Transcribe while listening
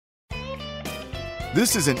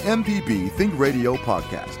This is an MPB Think Radio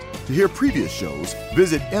podcast. To hear previous shows,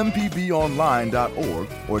 visit mpbonline.org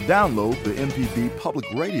or download the MPB Public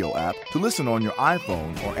Radio app to listen on your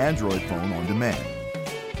iPhone or Android phone on demand.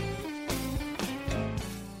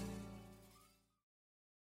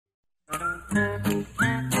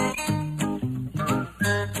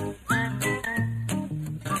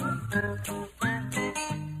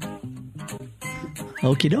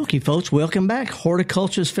 Okie dokie, folks. Welcome back.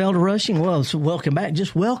 Horticulturist Felder Rushing. Well, so welcome back.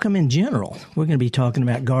 Just welcome in general. We're going to be talking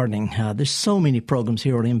about gardening. There's so many programs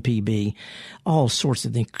here on MPB, all sorts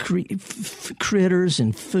of things, critters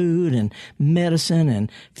and food and medicine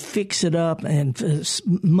and fix it up and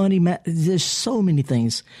money. There's so many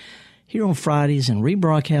things. Here on Fridays and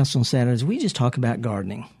rebroadcast on Saturdays, we just talk about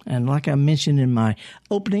gardening. And like I mentioned in my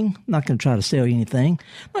opening, I'm not going to try to sell you anything.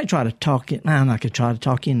 I might try to talk it. I'm not going to try to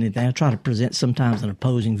talk you into anything. I try to present sometimes an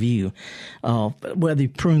opposing view. Whether you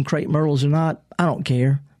prune crepe myrtles or not, I don't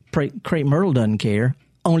care. Crepe myrtle doesn't care.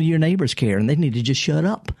 Only your neighbors care, and they need to just shut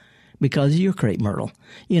up because of your crepe myrtle.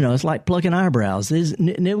 You know, it's like plucking eyebrows. There's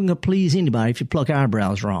never going to please anybody if you pluck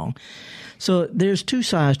eyebrows wrong. So there's two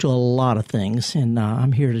sides to a lot of things, and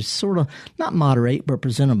I'm here to sort of not moderate but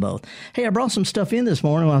present them both. Hey, I brought some stuff in this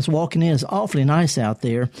morning when I was walking in. It's awfully nice out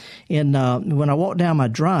there, and when I walked down my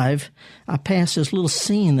drive, I passed this little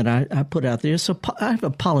scene that I put out there. So I have a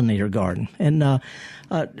pollinator garden, and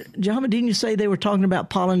Java, didn't you say they were talking about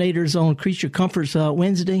pollinators on Creature Comforts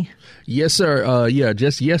Wednesday? Yes, sir. Yeah,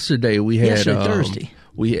 just yesterday we had Thursday.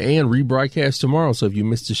 And rebroadcast tomorrow. So if you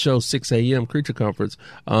missed the show, 6 a.m. Creature Comforts,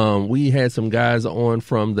 we had some guys on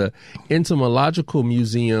from the Entomological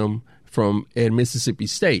Museum at Mississippi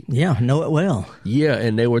State. Yeah, know it well. Yeah,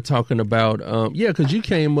 and they were talking about, because you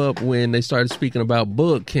came up when they started speaking about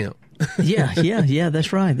bug camp. Yeah,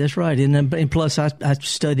 that's right. And plus, I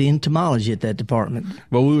study entomology at that department.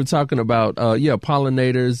 But we were talking about,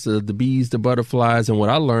 pollinators, the bees, the butterflies, and what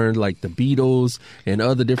I learned, like the beetles and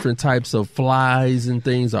other different types of flies and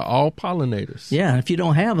things are all pollinators. Yeah, if you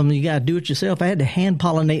don't have them, you got to do it yourself. I had to hand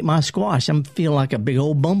pollinate my squash. I'm feeling like a big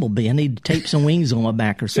old bumblebee. I need to tape some wings on my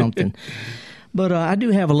back or something. But I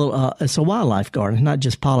do have a little, it's a wildlife garden, not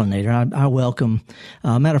just pollinator. I welcome,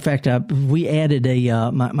 matter of fact, we added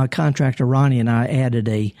my contractor Ronnie and I added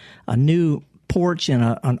a new porch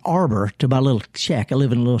and an arbor to my little shack. I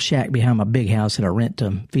live in a little shack behind my big house that I rent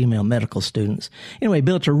to female medical students. Anyway,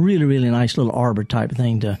 built a really, really nice little arbor type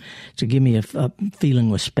thing to give me a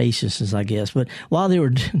feeling with spaciousness, I guess. But while they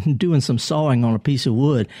were doing some sawing on a piece of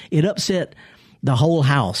wood, it upset the whole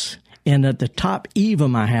house. And at the top eave of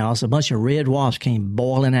my house, a bunch of red wasps came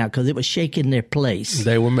boiling out because it was shaking their place.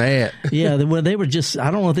 They were mad. Yeah, they were just, I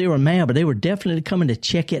don't know if they were mad, but they were definitely coming to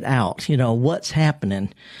check it out, what's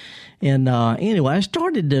happening. And anyway, I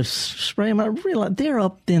started to spray them. I realized they're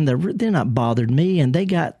up in they're not bothered me, and they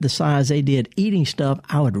got the size they did eating stuff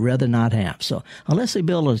I would rather not have. So unless they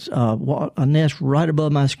build a nest right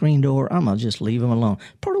above my screen door, I'm going to just leave them alone.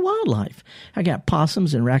 Part of wildlife. I got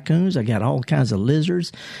possums and raccoons. I got all kinds of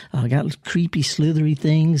lizards. I got creepy, slithery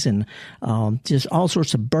things, and just all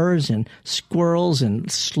sorts of birds and squirrels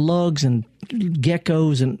and slugs and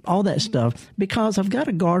geckos and all that stuff, because I've got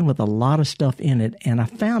a garden with a lot of stuff in it, and I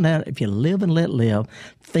found out if you live and let live,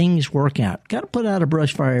 things work out. Got to put out a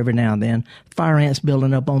brush fire every now and then. Fire ants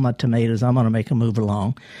building up on my tomatoes. I'm going to make them move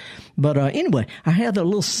along. But anyway, I have a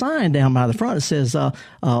little sign down by the front that says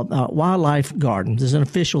Wildlife Garden. This is an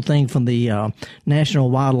official thing from the National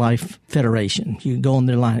Wildlife Federation. You can go on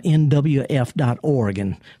their line, nwf.org,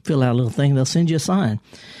 and fill out a little thing. They'll send you a sign.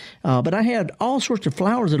 But I had all sorts of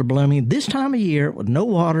flowers that are blooming this time of year with no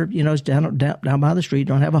water. It's down by the street.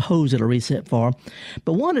 Don't have a hose that'll reset for.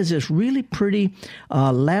 But one is this really pretty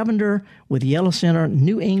lavender with yellow center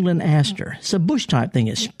New England aster. It's a bush type thing.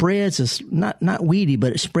 It spreads. It's not weedy,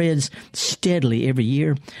 but it spreads steadily every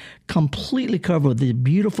year. Completely covered with the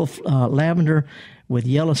beautiful lavender with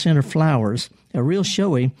yellow center flowers, real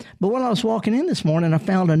showy. But when I was walking in this morning, I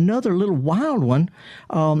found another little wild one.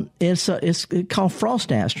 It's called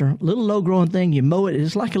frost aster, little low-growing thing. You mow it.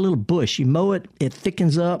 It's like a little bush. You mow it. It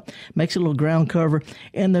thickens up, makes a little ground cover.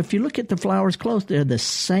 And if you look at the flowers close, they're the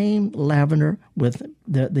same lavender with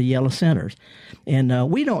the yellow centers. And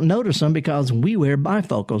we don't notice them because we wear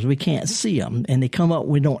bifocals. We can't see them. And they come up.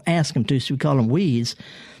 We don't ask them to, so we call them weeds.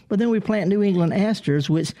 But then we plant New England asters,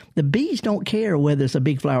 which the bees don't care whether it's a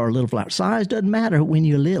big flower or a little flower. Size doesn't matter when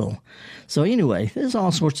you're little. So anyway, there's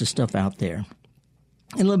all sorts of stuff out there.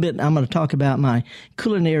 In a little bit, I'm going to talk about my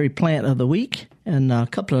culinary plant of the week. and a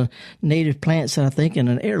couple of native plants, I think, and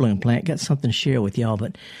an heirloom plant. Got something to share with y'all.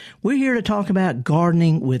 But we're here to talk about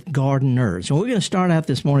gardening with gardeners. And we're going to start out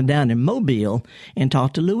this morning down in Mobile and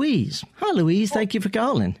talk to Louise. Hi, Louise. Thank you for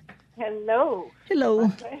calling. Hello.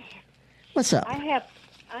 Hello. What's up? I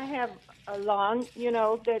have a lawn,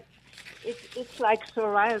 that it's like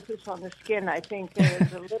psoriasis on the skin. I think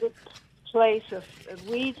there's a little place of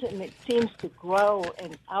weeds, and it seems to grow.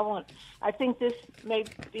 And I think this may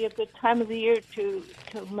be a good time of the year to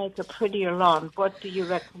make a prettier lawn. What do you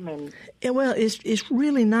recommend? Yeah, well, it's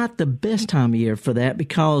really not the best time of year for that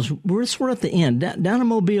because we're sort of at the end. Down in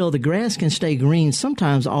Mobile, the grass can stay green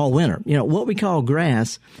sometimes all winter. What we call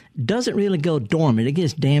grass doesn't really go dormant. It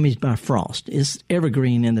gets damaged by frost. It's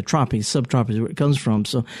evergreen in the tropics, subtropics, where it comes from.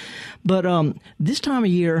 So, but this time of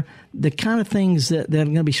year, the kind of things that are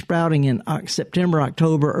going to be sprouting in September,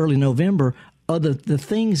 October, early November are the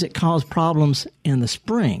things that cause problems in the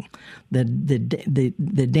spring. The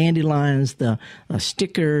dandelions, the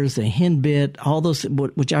stickers, the henbit, all those,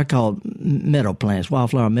 which I call meadow plants,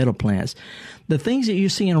 wildflower meadow plants. The things that you're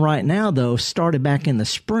seeing right now, though, started back in the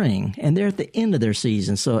spring, and they're at the end of their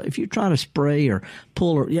season. So if you try to spray or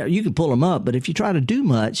you can pull them up, but if you try to do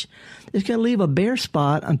much, it's going to leave a bare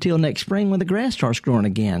spot until next spring when the grass starts growing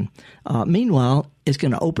again. Meanwhile, it's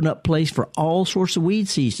going to open up place for all sorts of weed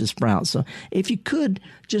seeds to sprout. So if you could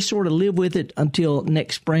just sort of live with it until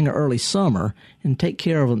next spring or early summer and take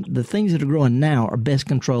care of them, the things that are growing now are best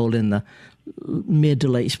controlled in the mid to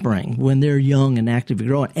late spring when they're young and actively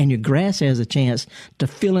growing, and your grass has a chance to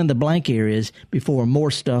fill in the blank areas before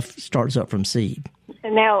more stuff starts up from seed.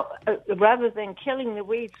 And now, rather than killing the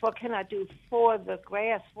weeds, what can I do for the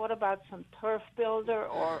grass? What about some turf builder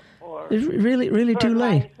or it's really too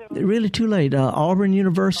late. Really too late. Auburn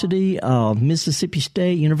University, Mississippi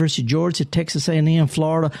State, University of Georgia, Texas A&M,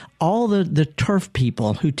 Florida, all the turf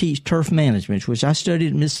people who teach turf management, which I studied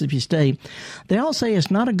at Mississippi State, they all say it's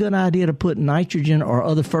not a good idea to put nitrogen or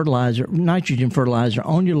other nitrogen fertilizer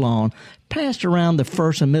on your lawn past around the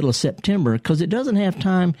first and middle of September because it doesn't have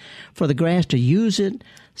time for the grass to use it,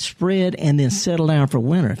 spread, and then settle down for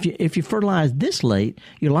winter. If you fertilize this late,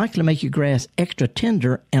 you're likely to make your grass extra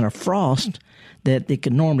tender, and a frost that it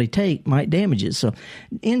could normally take might damage it. So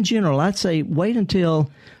in general, I'd say wait until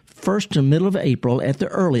first to middle of April at the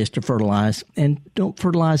earliest to fertilize, and don't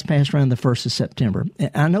fertilize past around the 1st of September.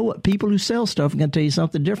 I know what people who sell stuff are going to tell you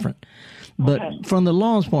something different. But from the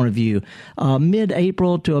lawn's point of view,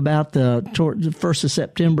 mid-April to about the 1st of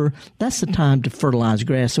September, that's the time to fertilize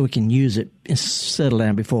grass so we can use it and settle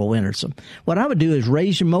down before winter. So what I would do is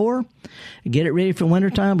raise your mower, get it ready for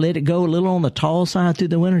wintertime, let it go a little on the tall side through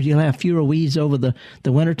the winter. You'll have fewer weeds over the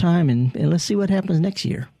wintertime, and let's see what happens next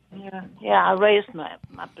year. Yeah, I raised my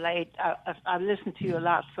blade. I listened to you a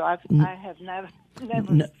lot, so I have never.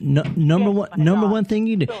 Number one thing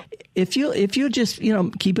you do, if you just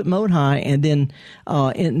keep it mowed high, and then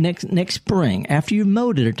next spring after you've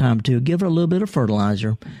mowed it a time or two, give it a little bit of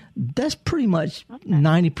fertilizer. That's pretty much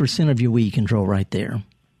 90% of your weed control right there.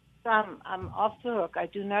 I'm off the hook. I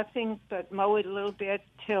do nothing but mow it a little bit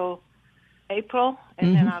till April,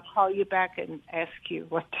 and then I'll call you back and ask you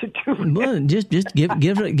what to do. Well, just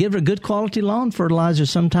give it a good quality lawn fertilizer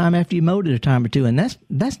sometime after you mowed it a time or two, and that's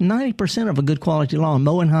 90% of a good quality lawn.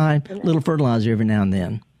 Mowing high, little fertilizer every now and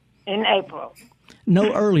then. In April.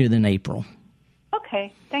 No earlier than April.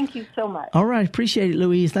 Okay, thank you so much. All right, appreciate it,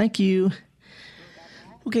 Louise. Thank you.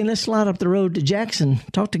 Okay, let's slide up the road to Jackson.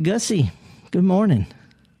 Talk to Gussie. Good morning.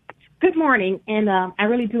 Good morning, and I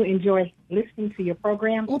really do enjoy listening to your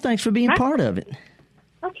program. Well, thanks for being part of it.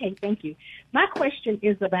 Okay, thank you. My question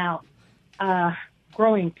is about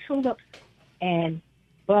growing tulips and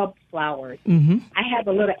bulb flowers. Mm-hmm. I have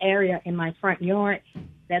a little area in my front yard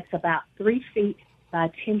that's about 3 feet by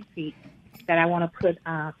 10 feet that I want to put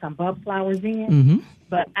some bulb flowers in,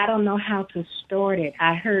 but I don't know how to store it.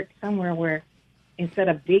 I heard somewhere where instead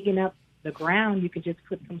of digging up the ground, you could just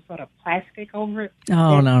put some sort of plastic over it.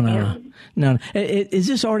 Oh, no. Is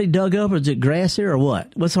this already dug up, or is it grass there, or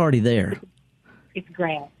what? What's already there? It's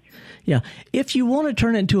grass. Yeah. If you want to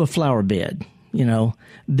turn it into a flower bed,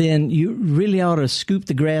 then you really ought to scoop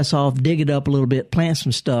the grass off, dig it up a little bit, plant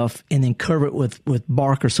some stuff, and then cover it with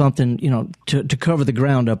bark or something, to cover the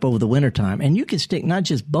ground up over the wintertime. And you can stick not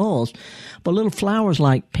just bulbs, but little flowers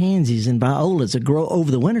like pansies and violas that grow over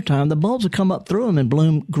the wintertime. The bulbs will come up through them and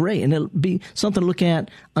bloom great, and it'll be something to look at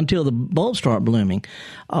until the bulbs start blooming.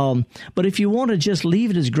 But if you want to just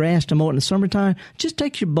leave it as grass to mow it in the summertime, just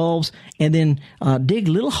take your bulbs and then dig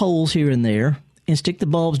little holes here and there, and stick the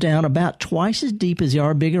bulbs down about twice as deep as they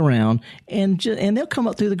are big around, and they'll come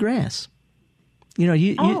up through the grass. You know,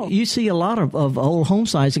 you see a lot of old home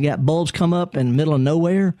sites that got bulbs come up in the middle of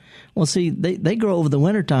nowhere. Well, see, they grow over the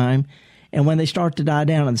wintertime, and when they start to die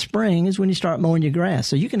down in the spring is when you start mowing your grass.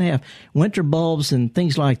 So you can have winter bulbs and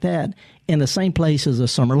things like that in the same place as a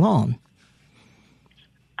summer lawn.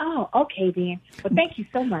 Oh, okay then. Well, thank you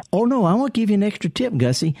so much. Oh, no, I want to give you an extra tip,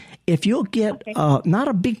 Gussie. If you'll get not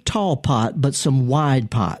a big tall pot, but some wide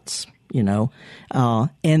pots, you know,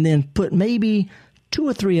 and then put maybe 2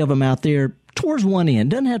 or 3 of them out there towards one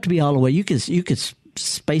end. Doesn't have to be all the way. You could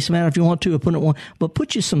space them out if you want to, or put it one. But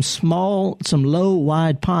put you some low,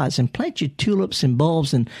 wide pots and plant your tulips and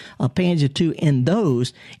bulbs and a pansy or 2 in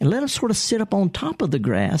those, and let them sort of sit up on top of the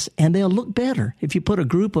grass, and they'll look better. If you put a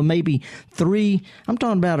group of maybe 3, I'm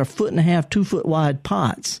talking about 1.5 2 foot wide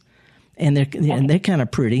pots, and they're kind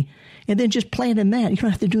of pretty, and then just plant in that. You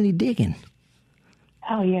don't have to do any digging.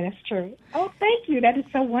 Oh, yeah, that's true. Oh, thank you. That is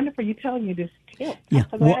so wonderful you telling me this tip. Yeah. I'm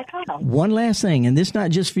so glad I called. One last thing, and this is not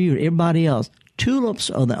just for you, everybody else. Tulips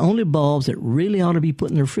are the only bulbs that really ought to be put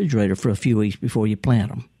in the refrigerator for a few weeks before you plant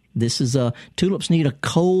them. Tulips need a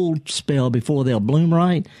cold spell before they'll bloom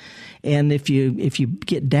right. And if you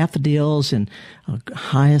get daffodils and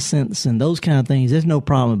hyacinths and those kind of things, there's no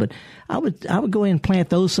problem. But I would go ahead and plant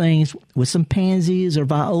those things with some pansies or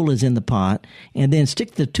violas in the pot, and then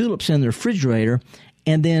stick the tulips in the refrigerator,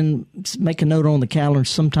 and then make a note on the calendar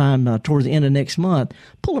sometime towards the end of next month.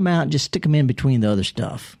 Pull them out and just stick them in between the other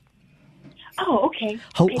stuff. Oh, okay.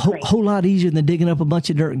 Whole lot easier than digging up a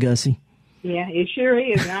bunch of dirt, Gussie. Yeah, it sure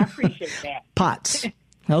is, and I appreciate that. Pots.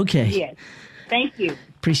 Okay. Yes. Thank you.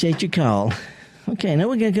 Appreciate your call. Okay, now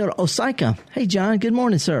we're going to go to Osaka. Hey, John. Good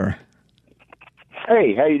morning, sir.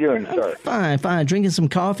 Hey, how you doing, sir? Fine. Drinking some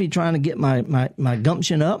coffee, trying to get my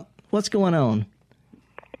gumption up. What's going on?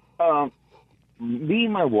 Me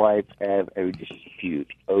and my wife have a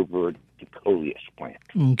dispute over the coleus plant.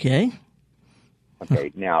 Okay.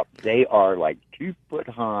 Okay, now they are like 2 foot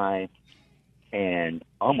high and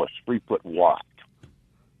almost 3 foot wide.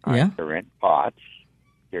 Yeah. They're in pots.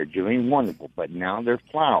 They're doing wonderful, but now they're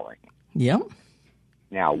flowering. Yep.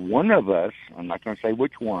 Now, one of us, I'm not going to say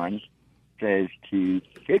which one, says to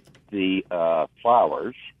pick the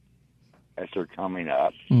flowers as they're coming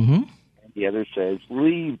up. Mm-hmm. And the other says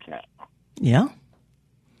leave them. Yeah.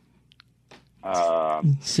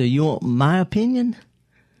 So you want my opinion?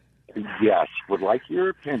 Yes, would like your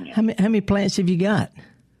opinion. How many plants have you got?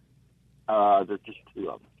 There's just 2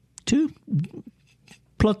 of them. 2?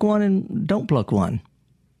 Pluck one and don't pluck one.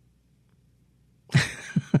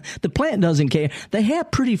 The plant doesn't care. They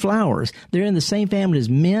have pretty flowers. They're in the same family as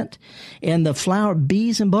mint, and the flower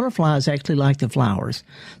bees and butterflies actually like the flowers.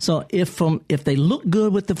 So if they look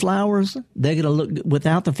good with the flowers, they're going to look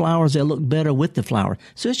without the flowers. They'll look better with the flower.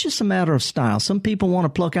 So it's just a matter of style. Some people want to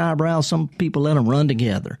pluck eyebrows. Some people let them run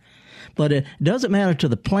together. But it doesn't matter to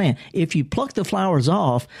the plant. If you pluck the flowers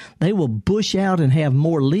off, they will bush out and have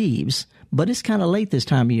more leaves. But it's kind of late this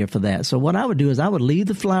time of year for that. So what I would do is I would leave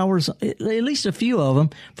the flowers, at least a few of them,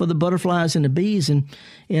 for the butterflies and the bees, and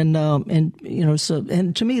you know, so,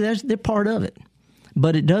 and to me they're part of it.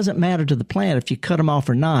 But it doesn't matter to the plant if you cut them off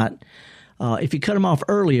or not. If you cut them off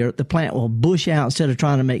earlier, the plant will bush out instead of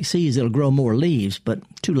trying to make seeds. It'll grow more leaves, but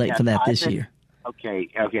too late for that this year. Okay.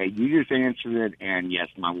 You just answered it, and yes,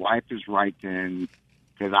 my wife is right then.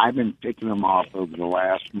 Because I've been picking them off over the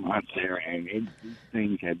last month there, and these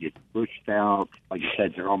things have just pushed out. Like you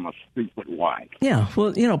said, they're almost 3 foot wide. Yeah,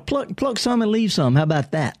 well, you know, pluck some and leave some. How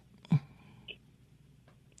about that?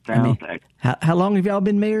 How long have y'all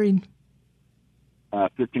been married?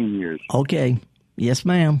 15 years. Okay. Yes,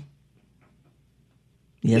 ma'am.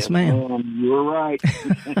 Yes, ma'am. You're right.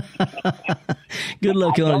 Good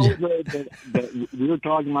luck on you. We were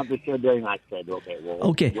talking about this the other day, and I said,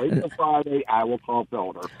 wait till Friday. I will call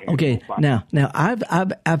Felder. Okay. Now,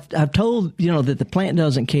 I've told that the plant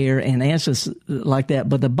doesn't care and answers like that,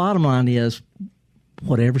 but the bottom line is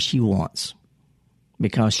whatever she wants,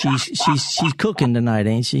 because she's cooking tonight,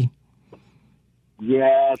 ain't she?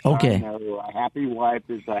 Yes. Okay. I know. A happy wife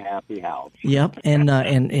is a happy house. Yep, and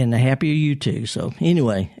the happier you too. So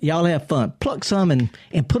anyway, y'all have fun. Pluck some and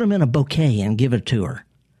put them in a bouquet and give it to her.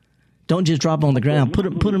 Don't just drop them on the ground. Put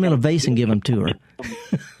them in a vase and give them to her.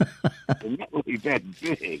 They're not really that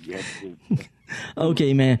big.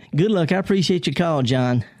 Okay, man. Good luck. I appreciate your call,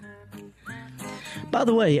 John. By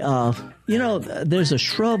the way, there's a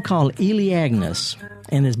shrub called Eleagnus,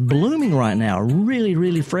 and it's blooming right now. Really,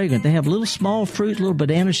 really fragrant. They have little small fruits, little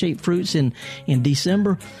banana-shaped fruits in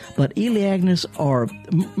December. But Elaeagnus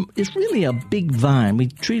it's really a big vine. We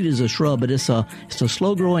treat it as a shrub, but it's a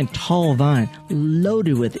slow-growing, tall vine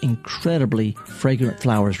loaded with incredibly fragrant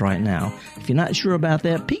flowers right now. If you're not sure about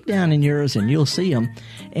that, peek down in yours and you'll see them,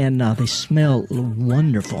 and they smell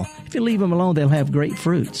wonderful. If you leave them alone, they'll have great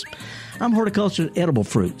fruits. I'm Horticulture's Edible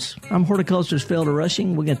Fruits. I'm Horticulture's Felder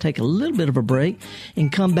Rushing. We're going to take a little bit of a break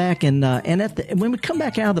and come back. And when we come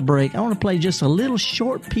back out of the break, I want to play just a little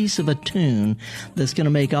short piece of a tune that's going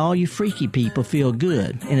to make all you freaky people feel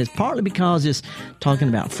good. And it's partly because it's talking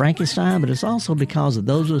about Frankenstein, but it's also because of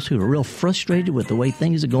those of us who are real frustrated with the way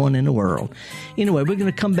things are going in the world. Anyway, we're going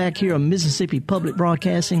to come back here on Mississippi Public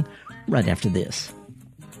Broadcasting right after this.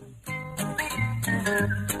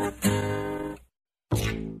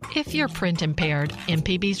 If you're print impaired,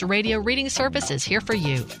 MPB's radio reading service is here for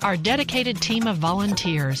you. Our dedicated team of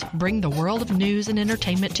volunteers bring the world of news and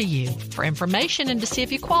entertainment to you. For information and to see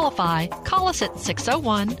if you qualify, call us at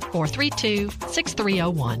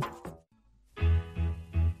 601-432-6301.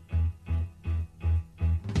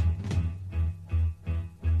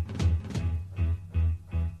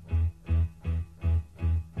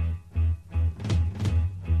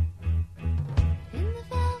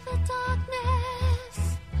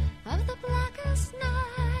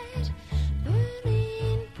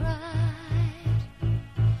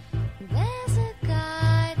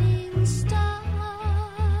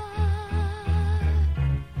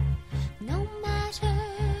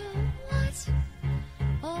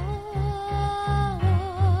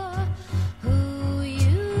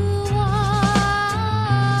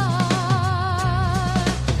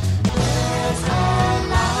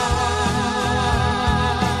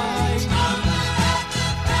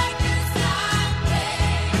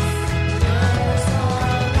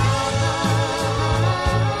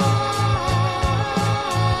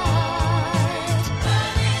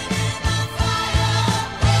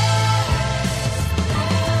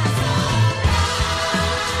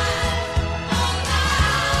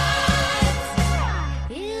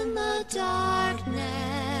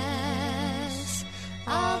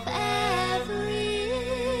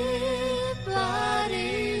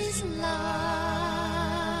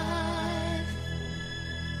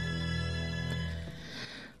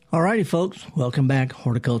 All righty, folks. Welcome back.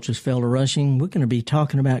 Horticulture's Felder Rushing. We're going to be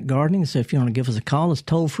talking about gardening, so if you want to give us a call, it's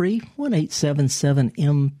toll-free,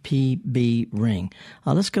 1-877-MPB-RING.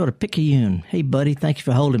 Let's go to Picayune. Hey, buddy, thank you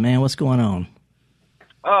for holding, man. What's going on?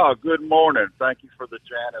 Oh, good morning. Thank you for the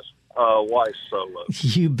Janice Weiss solo.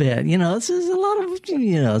 You bet. This is a lot of,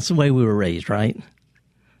 it's the way we were raised, right?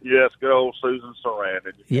 Yes, good old Susan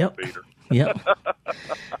Sarandon. You can't beat her. Yep.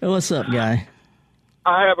 What's up, guy?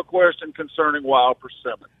 I have a question concerning wild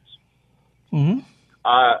persimmons. Mm-hmm.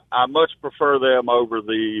 I much prefer them over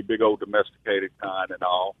the big old domesticated kind and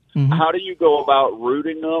all. Mm-hmm. How do you go about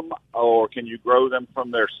rooting them, or can you grow them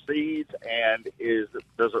from their seeds, and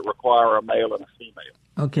does it require a male and a female?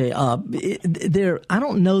 Okay, I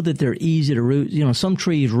don't know that they're easy to root. Some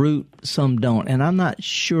trees root, some don't, and I'm not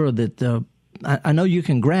sure that I know you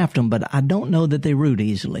can graft them, but I don't know that they root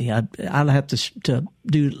easily. I'll have to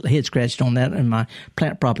do head scratched on that in my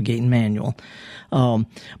plant propagating manual.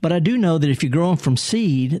 But I do know that if you grow them from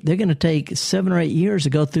seed, they're going to take 7 or 8 years to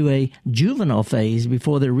go through a juvenile phase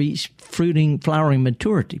before they reach fruiting, flowering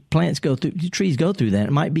maturity. Trees go through that.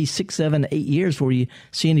 It might be 6, 7, 8 years before you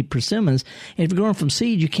see any persimmons. And if you're growing from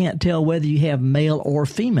seed, you can't tell whether you have male or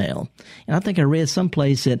female. And I think I read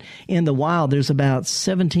someplace that in the wild, there's about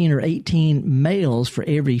 17 or 18 males for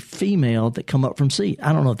every female that come up from seed.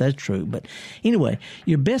 I don't know if that's true, but anyway,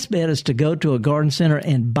 your best bet is to go to a garden center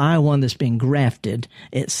and buy one that's been grafted.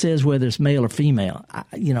 It says whether it's male or female.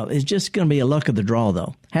 It's just going to be a luck of the draw,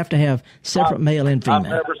 though. Have to have separate male and female. I've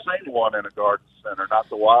never seen one in a garden center, not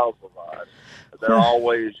the wild variety. They're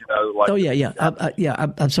always, like. Oh yeah.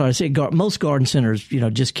 I'm sorry. I said most garden centers,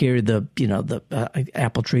 just carry the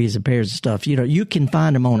apple trees and pears and stuff. You can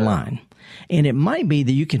find them online. And it might be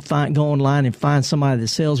that you can go online and find somebody that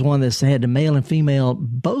sells one that's had the male and female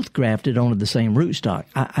both grafted onto the same rootstock.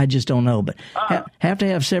 I just don't know, but have to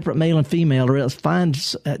have separate male and female, or else find.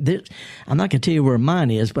 I'm not going to tell you where mine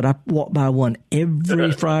is, but I walk by one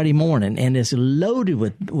every Friday morning, and it's loaded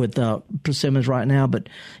with persimmons right now. But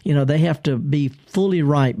they have to be fully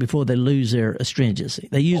ripe before they lose their astringency.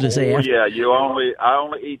 They usually say, I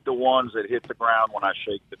only eat the ones that hit the ground when I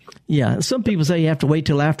shake the tree. Yeah, some people say you have to wait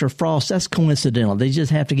till after frost. That's coincidental. They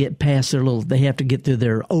just have to get past they have to get through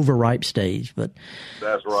their overripe stage. But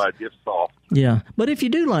that's right. Get soft. Yeah, but if you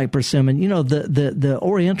do like persimmon, the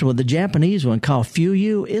Oriental one, the Japanese one called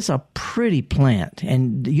fuyu, it's a pretty plant,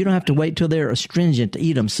 and you don't have to wait till they're astringent to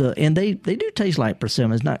eat them. So, and they do taste like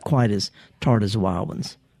persimmon. It's not quite as tart as the wild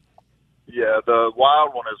ones. Yeah, the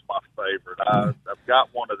wild one is my favorite. I've got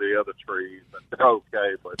one of the other trees, and they're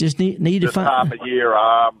okay, but just need to this find time of year,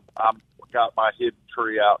 I'm got my hidden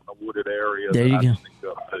tree out in a wooded area. There you go.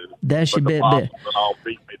 That's your bet. And all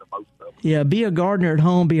beat me the most of it. Yeah, be a gardener at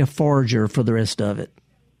home, be a forager for the rest of it.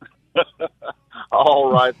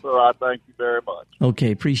 All right, sir. I thank you very much.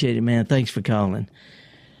 Okay, appreciate it, man. Thanks for calling.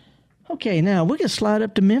 Okay, now we're going to slide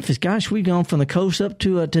up to Memphis. Gosh, we've gone from the coast up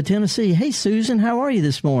to Tennessee. Hey, Susan, how are you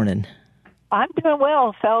this morning? I'm doing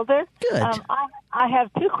well, Felder. Good. I have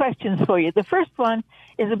two questions for you. The first one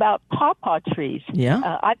is about pawpaw trees.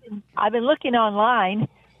 Yeah. I've been looking online,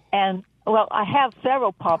 and I have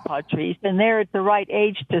several pawpaw trees, and they're at the right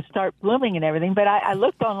age to start blooming and everything. But I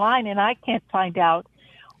looked online, and I can't find out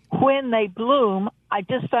when they bloom. I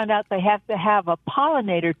just found out they have to have a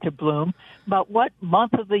pollinator to bloom. But what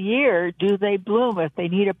month of the year do they bloom if they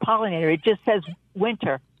need a pollinator? It just says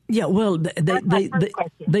winter. Yeah, well,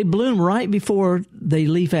 they bloom right before they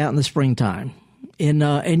leaf out in the springtime.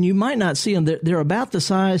 And you might not see them. They're about the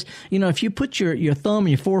size, if you put your thumb and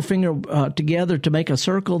your forefinger together to make a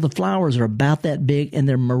circle, the flowers are about that big, and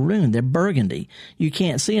they're maroon. They're burgundy. You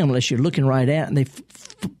can't see them unless you're looking right at them, and they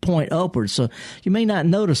point upwards. So you may not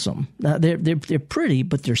notice them. They're pretty,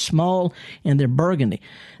 but they're small, and they're burgundy.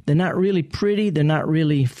 They're not really pretty. They're not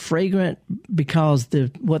really fragrant because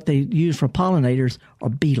what they use for pollinators are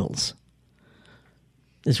beetles.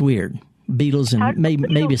 It's weird. Beetles and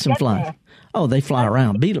maybe some flies. There? Oh, they fly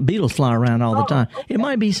around. Beetles fly around all the time. Okay. It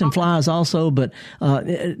might be some flies also, but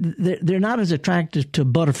they're not as attractive to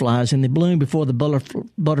butterflies, and they bloom before the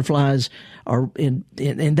butterflies are in,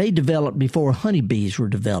 and they developed before honeybees were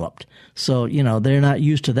developed. So, they're not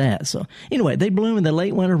used to that. So anyway, they bloom in the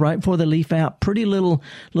late winter right before they leaf out. Pretty little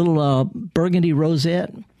burgundy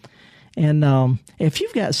rosette. And if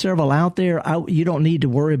you've got several out there, you don't need to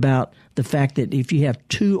worry about the fact that if you have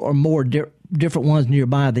two or more different ones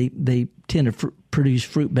nearby, they tend to produce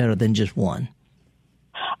fruit better than just one.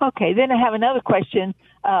 Okay, then I have another question.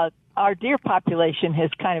 Our deer population has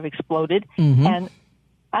kind of exploded, and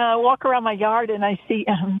I walk around my yard and I see,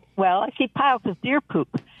 I see piles of deer poop.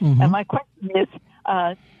 And my question is,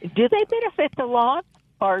 do they benefit the lawn,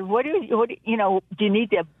 or what do you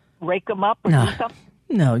need to rake them up or do something?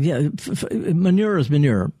 No, yeah, manure is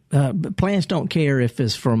manure. Plants don't care if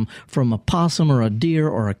it's from a possum or a deer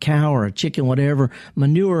or a cow or a chicken, whatever.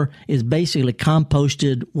 Manure is basically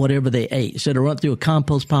composted whatever they ate. So to run through a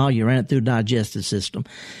compost pile, you ran it through a digestive system.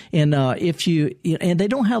 And and they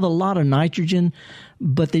don't have a lot of nitrogen,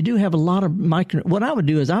 but they do have a lot of micro. What I would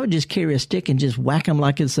do is I would just carry a stick and just whack them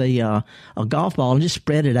like it's a golf ball and just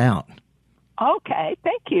spread it out. Okay,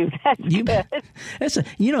 thank you. That's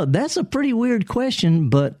good. That's a pretty weird question,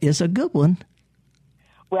 but it's a good one.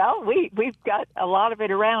 Well, we've got a lot of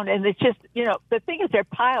it around, and it's just the thing is they're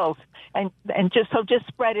piles, and just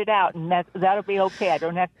spread it out, and that'll be okay. I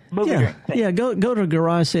don't have to move it or anything. Yeah, go to a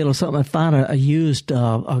garage sale or something and find a used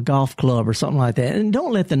a golf club or something like that, and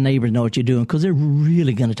don't let the neighbors know what you're doing because they're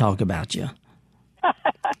really going to talk about you.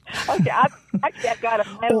 Okay, I've got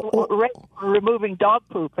a metal for removing dog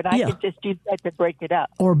poop, and I can just use that to break it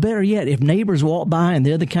up. Or better yet, if neighbors walk by and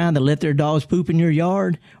they're the kind that let their dogs poop in your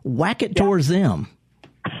yard, whack it towards them.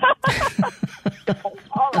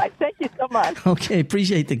 All right, thank you so much. Okay,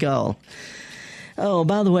 appreciate the call. Oh,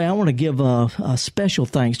 by the way, I want to give a special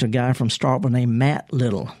thanks to a guy from Starkville named Matt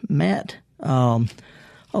Little. Matt, 3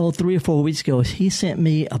 or 4 weeks ago, he sent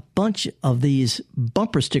me a bunch of these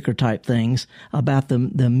bumper sticker type things about the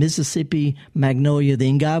Mississippi Magnolia, the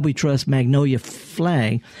In God We Trust Magnolia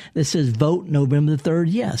flag that says vote November the 3rd,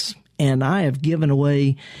 yes. And I have given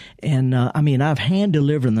away, and I've hand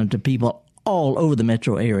delivered them to people all over the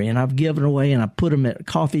metro area, and I've given away, and I put them at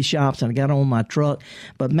coffee shops, and I got them on my truck.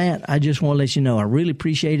 But Matt, I just want to let you know I really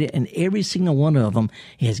appreciate it, and every single one of them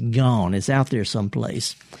is gone. It's out there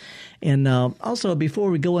someplace. And also, before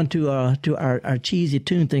we go into to our cheesy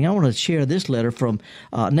tune thing, I want to share this letter from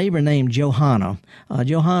a neighbor named Johanna.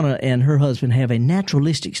 Johanna and her husband have a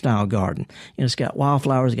naturalistic style garden. It's got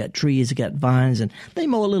wildflowers, it's got trees, it's got vines, and they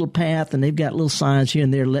mow a little path, and they've got little signs here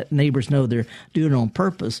and there to let neighbors know they're doing it on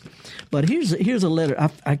purpose. But here's a letter.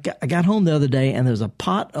 I got home the other day, and there's a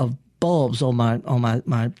pot of bulbs on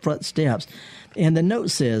my front steps, and the note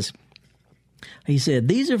says, He said,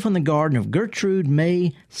 these are from the garden of Gertrude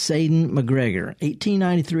May Sadin McGregor,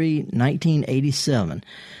 1893-1987.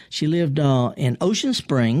 She lived in Ocean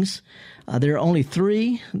Springs. There are only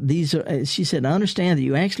 3. These are, she said, I understand that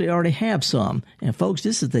you actually already have some. And folks,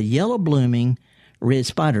 this is the yellow blooming red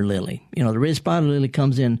spider lily. You know, the red spider lily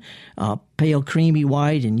comes in pale creamy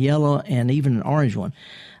white and yellow and even an orange one.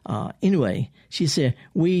 Anyway, she said,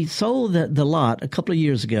 we sold the lot a couple of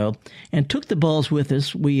years ago and took the bulbs with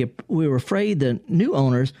us. We were afraid the new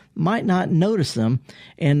owners might not notice them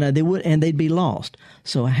and they'd be lost.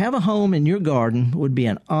 So have a home in your garden would be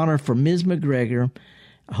an honor for Ms. McGregor.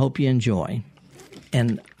 I hope you enjoy.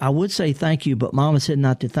 And I would say thank you, but Mama said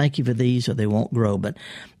not to thank you for these or they won't grow. But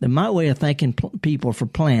my way of thanking people for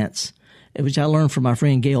plants, which I learned from my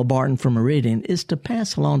friend Gail Barton from Meridian, is to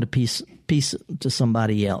pass along the piece to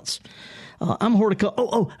somebody else. I'm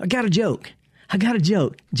horticulture. I got a joke.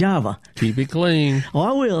 Java. Keep it clean. Oh,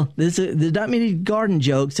 I will. There's not many garden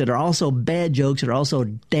jokes that are also bad jokes that are also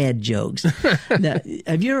dad jokes. Now,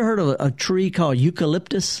 have you ever heard of a tree called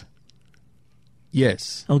eucalyptus?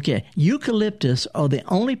 Yes. Okay. Eucalyptus are the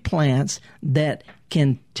only plants that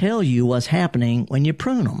can tell you what's happening when you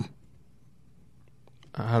prune them.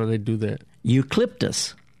 How do they do that?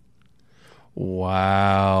 Eucalyptus.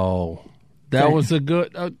 Wow. That was a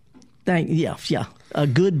good... Yeah. A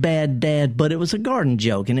good, bad dad, but it was a garden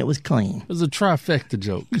joke, and it was clean. It was a trifecta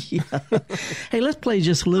joke. Yeah. Hey, let's play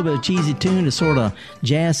just a little bit of cheesy tune to sort of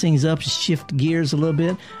jazz things up, shift gears a little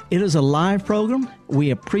bit. It is a live program. We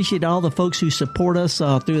appreciate all the folks who support us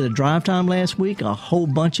through the drive time last week, a whole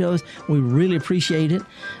bunch of us. We really appreciate it.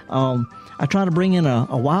 I try to bring in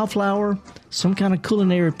a wildflower, some kind of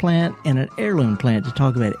culinary plant, and an heirloom plant to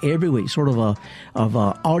talk about every week, sort of a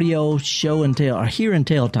audio show and tell or hear and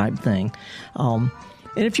tell type thing.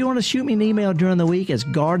 And if you want to shoot me an email during the week, it's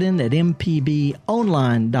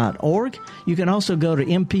garden@mpbonline.org. You can also go to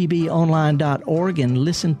mpbonline.org and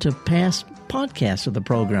listen to past podcasts of the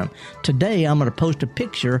program. Today, I'm going to post a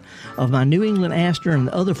picture of my New England aster and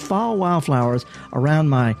the other fall wildflowers around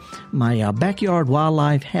my backyard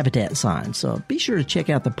wildlife habitat sign. So be sure to check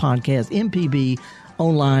out the podcast,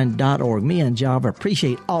 mpbonline.org. Me and Java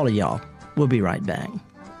appreciate all of y'all. We'll be right back.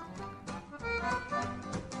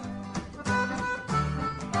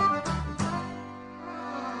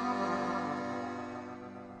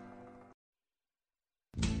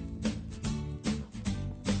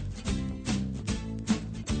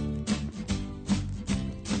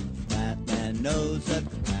 Knows that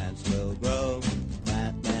the plants will grow.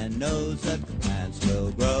 Plant man knows that the plants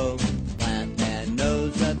will grow. Plant man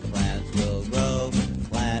knows that the plants will grow.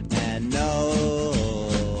 Plant man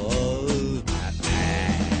knows. Plant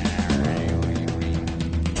man.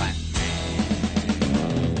 Plant man.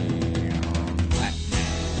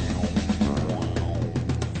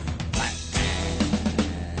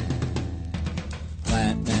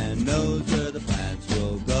 Plant man knows where the plants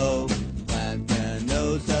will go. Plant man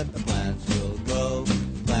knows that the plants will grow.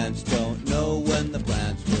 Plants don't know when the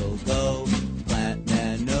plants will go. Plant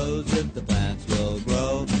man knows if the plants will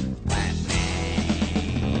grow. Plant man.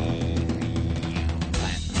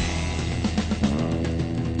 Plant man.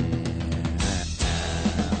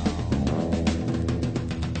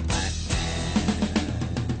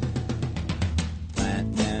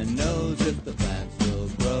 Plant man knows if the plants will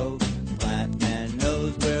grow. Plant man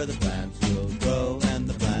knows where the plants will grow. And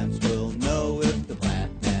the plants will know if the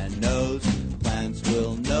plant man knows. Plants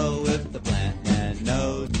will know if the plant man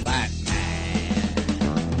knows. Plant man.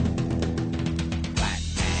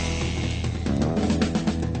 Plant man.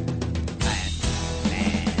 Plant man.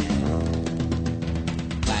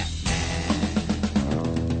 Plant man.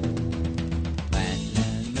 Plant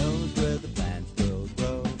man knows where the plants will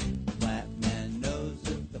grow. Plant man knows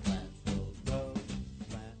if the plants will grow.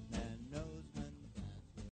 Plant man knows when the plants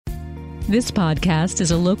will. This podcast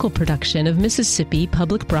is a local production of Mississippi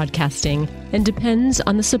Public Broadcasting and depends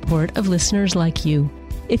on the support of listeners like you.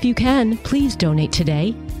 If you can, please donate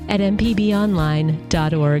today at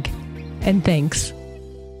mpbonline.org. And thanks.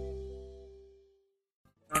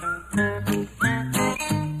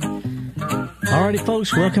 Alrighty,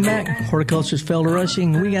 folks, welcome back. Horticulture's Felder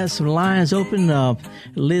Rushing. We got some lines open.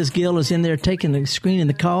 Liz Gill is in there screening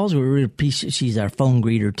the calls. We really appreciate, she's our phone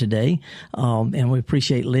greeter today. And we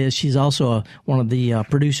appreciate Liz. She's also one of the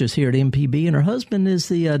producers here at MPB, and her husband is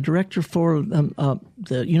the director for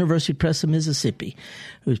the University Press of Mississippi,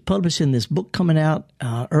 who's publishing this book coming out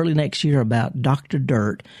early next year about Dr.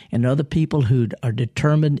 Dirt and other people who are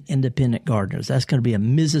determined independent gardeners. That's going to be a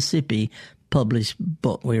Mississippi published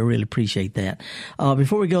book. We really appreciate that.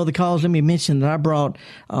 Before we go to the calls, let me mention that I brought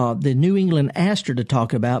the New England aster to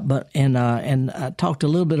talk about, and talked a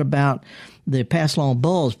little bit about the pass along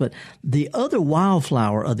bulbs. But the other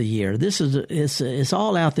wildflower of the year, it's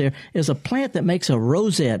all out there, is a plant that makes a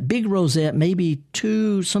rosette, big rosette, maybe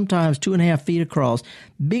sometimes 2.5 feet across,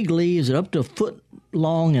 big leaves up to a foot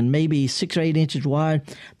long and maybe 6 or 8 inches wide.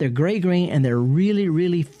 They're gray-green and they're really,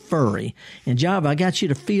 really furry. And Java, I got you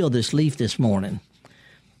to feel this leaf this morning.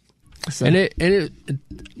 So. And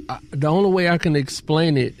the only way I can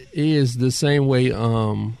explain it is the same way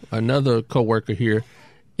another coworker here.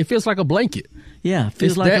 It feels like a blanket. Yeah, it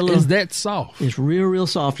feels like it's that soft. It's real, real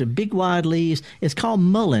soft. Big, wide leaves. It's called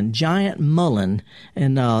mullein, giant mullein,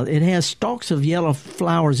 and it has stalks of yellow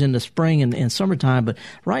flowers in the spring and summertime. But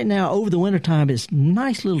right now, over the wintertime, it's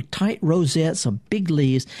nice little tight rosettes of big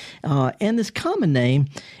leaves. And this common name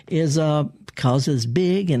is because it's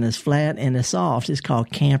big and it's flat and it's soft. It's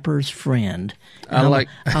called camper's friend. I'm going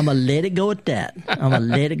to let it go at that.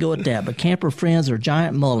 But camper friends are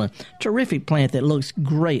giant mullein. Terrific plant that looks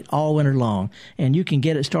great all winter long. And you can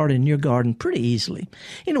get it started in your garden pretty easily.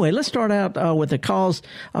 Anyway, let's start out with the calls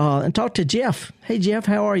and talk to Jeff. Hey, Jeff,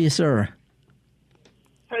 how are you, sir?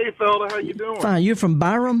 Hey, fella, how you doing? Fine. You're from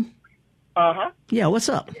Byram? Uh-huh. Yeah, what's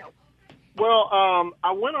up? Well,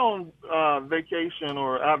 I went on vacation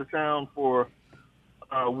or out of town for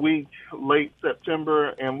a week late September,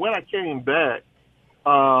 and when I came back,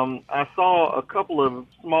 I saw a couple of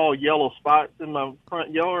small yellow spots in my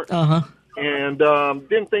front yard, and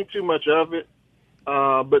didn't think too much of it.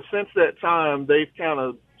 But since that time, they've kind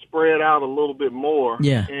of spread out a little bit more.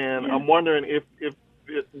 Yeah. And I'm wondering if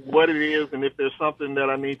what it is and if there's something that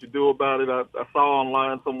I need to do about it. I saw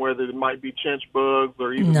online somewhere that it might be chinch bugs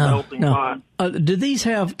or even melting pot. Do these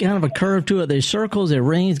have kind of a curve to it? They're circles, they're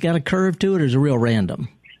rings, got a curve to it, or is it real random?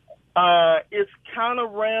 It's kind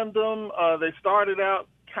of random. They started out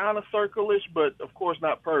kind of circle-ish, but of course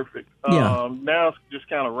not perfect. Now it's just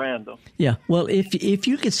kind of random. Yeah. Well, if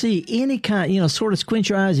you could see any kind, sort of squint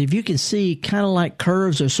your eyes, if you can see kind of like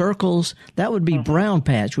curves or circles, that would be brown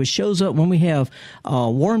patch, which shows up when we have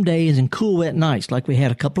warm days and cool, wet nights like we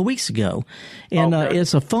had a couple of weeks ago. And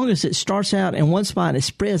it's a fungus that starts out in one spot and it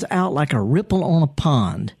spreads out like a ripple on a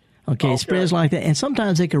pond. Okay, it spreads like that. And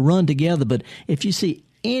sometimes they can run together, but if you see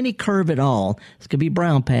any curve at all, it's going to be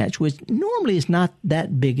brown patch, which normally is not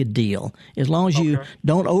that big a deal as long as you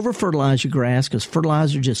don't over-fertilize your grass, because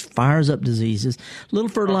fertilizer just fires up diseases. Little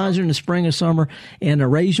fertilizer in the spring or summer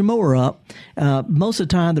and raise your mower up. Most of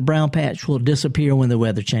the time, the brown patch will disappear when the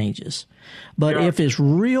weather changes. But if it's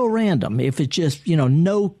real random, if it's just,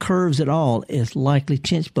 no curves at all, it's likely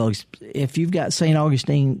chinch bugs if you've got St.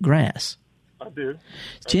 Augustine grass. I do.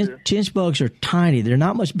 Chinch bugs are tiny. They're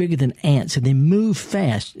not much bigger than ants, and they move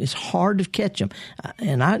fast. It's hard to catch them.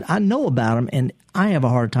 And I know about them, and I have a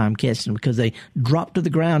hard time catching them because they drop to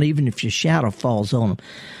the ground even if your shadow falls on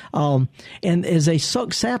them. And as they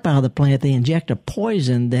suck sap out of the plant, they inject a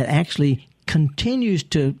poison that actually continues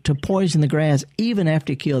to poison the grass even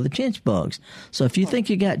after you kill the chinch bugs. So if you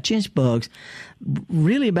think you got chinch bugs,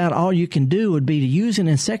 really about all you can do would be to use an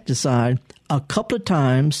insecticide a couple of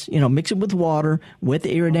times, mix it with water, wet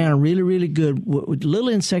the area down really, really good with little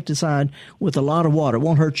insecticide with a lot of water. It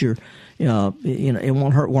won't hurt it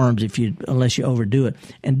won't hurt worms unless you overdo it.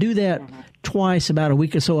 And do that twice about a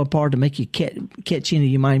week or so apart to make you catch any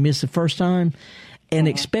you might miss the first time. And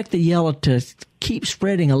expect the yellow to keep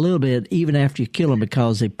spreading a little bit even after you kill them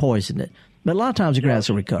because they poisoned it. But a lot of times the grass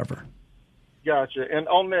will recover. Gotcha. And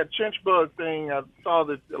on that chinch bug thing, I saw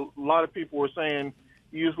that a lot of people were saying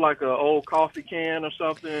use like an old coffee can or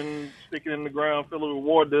something, stick it in the ground, fill it with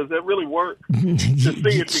water. Does that really work? To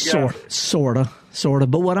see if you got it. Sort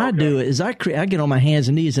of. But what I do is I get on my hands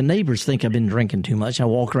and knees, and neighbors think I've been drinking too much. I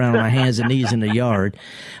walk around on my hands and knees in the yard.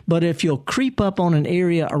 But if you'll creep up on an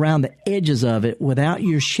area around the edges of it without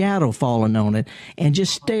your shadow falling on it and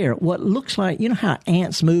just stare at what looks like, how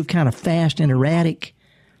ants move kind of fast and erratic?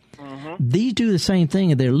 These do the same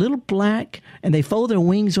thing. They're a little black, and they fold their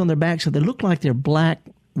wings on their back, so they look like they're black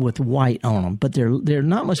with white on them. But they're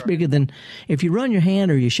not much bigger than, if you run your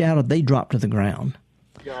hand or your shadow, they drop to the ground.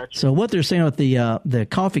 Gotcha. So what they're saying with the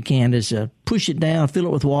coffee can is push it down, fill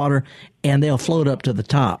it with water, and they'll float up to the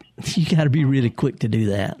top. You got to be really quick to do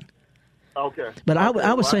that. Okay. But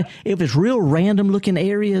I would say if it's real random looking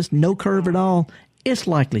areas, no curve at all, it's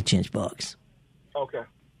likely chinch bugs. Okay.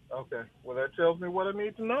 Well, that tells me what I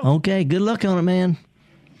need to know. Okay. Good luck on it, man.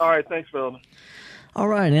 All right. Thanks, Felder. All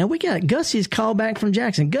right. Now we got Gussie's call back from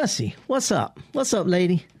Jackson. Gussie, what's up? What's up,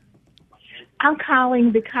 lady? I'm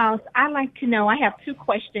calling because I like to know. I have two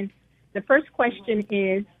questions. The first question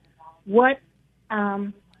is, what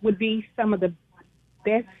would be some of the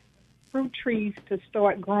best fruit trees to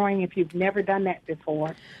start growing if you've never done that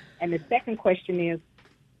before? And the second question is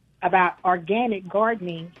about organic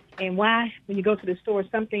gardening and why, when you go to the store,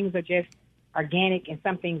 some things are just organic and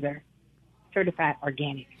some things are certified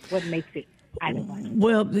organic. What makes it either one?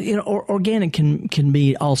 Well, organic can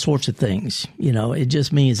be all sorts of things. It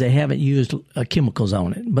just means they haven't used chemicals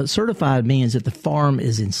on it. But certified means that the farm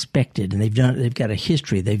is inspected and they've got a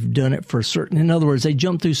history. They've done it for certain. In other words, they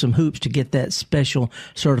jump through some hoops to get that special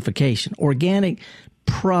certification. Organic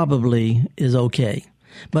probably is okay.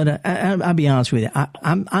 But I'll be honest with you.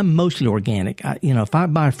 I'm mostly organic. If I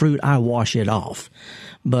buy fruit, I wash it off.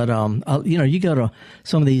 But you go to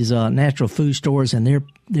some of these natural food stores, and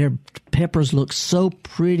their peppers look so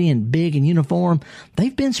pretty and big and uniform.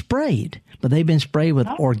 They've been sprayed, but they've been sprayed with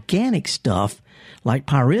organic stuff like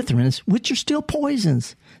pyrethroids, which are still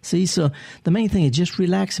poisons. See, so the main thing is just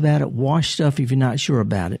relax about it. Wash stuff if you're not sure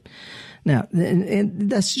about it. Now,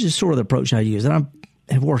 and that's just sort of the approach I use. And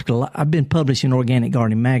have worked a lot. I've been publishing Organic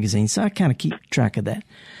Gardening magazine, so I kind of keep track of that.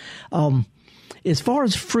 As far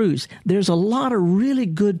as fruits, there's a lot of really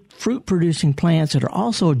good fruit-producing plants that are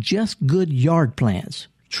also just good yard plants,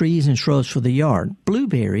 trees and shrubs for the yard.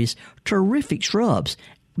 Blueberries, terrific shrubs,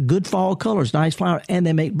 good fall colors, nice flowers, and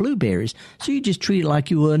they make blueberries. So you just treat it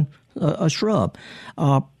like you would a shrub.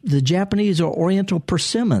 The Japanese or Oriental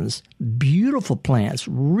persimmons, beautiful plants,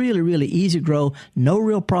 really, really easy to grow, no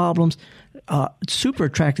real problems. Super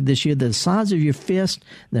attractive this year. They're the size of your fist.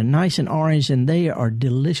 They're nice and orange, and they are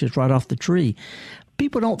delicious right off the tree.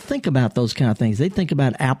 People don't think about those kind of things. They think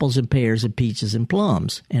about apples and pears and peaches and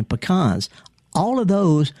plums and pecans. All of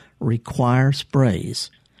those require sprays.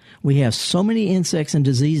 We have so many insects and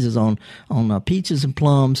diseases on peaches and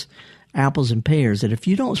plums, apples and pears that if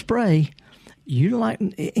you don't spray,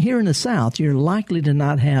 here in the South, you're likely to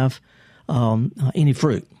not have any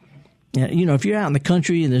fruit. If you're out in the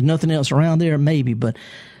country and there's nothing else around there, maybe. But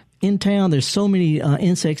in town, there's so many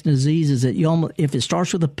insects and diseases that if it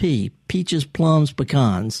starts with a P, peaches, plums,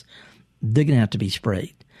 pecans, they're going to have to be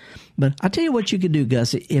sprayed. But I tell you what you could do,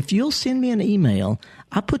 Gus. If you'll send me an email,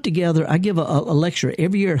 I give a lecture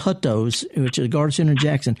every year at Hutto's, which is a garden center in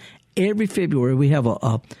Jackson. Every February, we have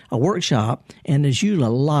a workshop, and there's usually a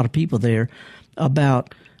lot of people there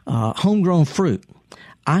about homegrown fruit.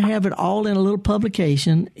 I have it all in a little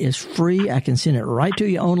publication. It's free. I can send it right to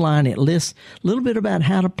you online. It lists a little bit about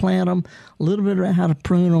how to plant them, a little bit about how to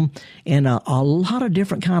prune them, and a lot of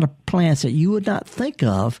different kind of plants that you would not think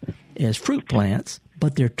of as fruit plants,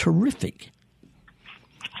 but they're terrific.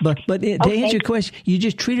 But to answer your question, you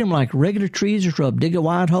just treat them like regular trees or shrub. Dig a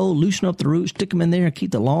wide hole, loosen up the roots, stick them in there, and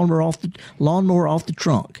keep the lawnmower off the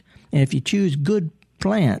trunk. And if you choose good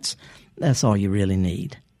plants, that's all you really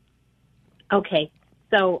need. Okay.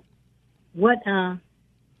 So, how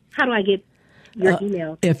do I get your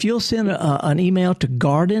email? If you'll send an email to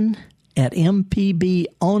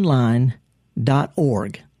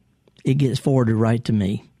garden@mpbonline.org, it gets forwarded right to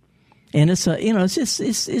me. And it's a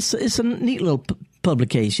neat little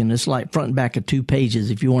publication. It's like front and back of 2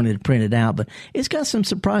 pages if you wanted to print it out. But it's got some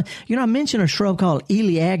surprise. I mentioned a shrub called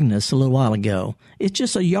Eleagnus a little while ago. It's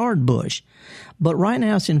just a yard bush. But right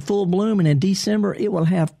now it's in full bloom, and in December it will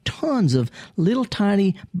have tons of little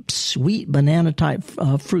tiny sweet banana-type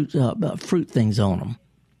fruit things on them.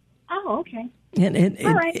 Oh, okay. And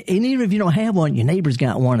all right. And even if you don't have one, your neighbor's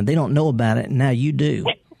got one, and they don't know about it, and now you do.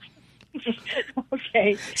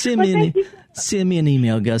 Okay. Send me an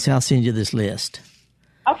email, Gus. I'll send you this list.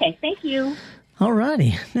 Okay, thank you. All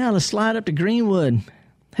righty. Now let's slide up to Greenwood.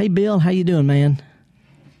 Hey, Bill, how you doing, man?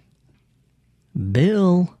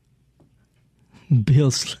 Bill,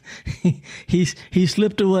 he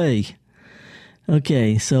slipped away.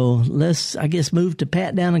 Okay, so let's, I guess, move to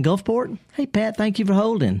Pat down in Gulfport. Hey, Pat, thank you for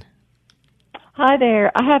holding. Hi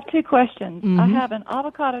there. I have 2 questions. Mm-hmm. I have an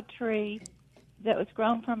avocado tree that was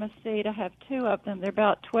grown from a seed. I have 2 of them. They're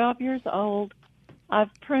about 12 years old. I've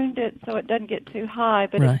pruned it so it doesn't get too high,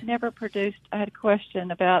 but Right. It's never produced. I had a question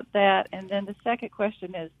about that. And then the second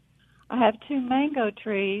question is, I have 2 mango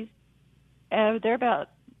trees. They're about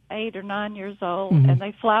 8 or 9 years old, Mm-hmm. and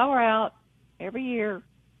they flower out every year,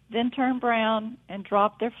 then turn brown and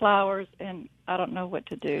drop their flowers, and I don't know what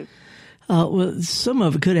to do. Well, some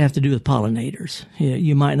of it could have to do with pollinators.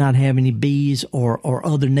 You might not have any bees or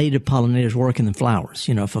other native pollinators working the flowers.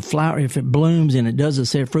 If it blooms and it doesn't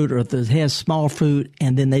set fruit, or if it has small fruit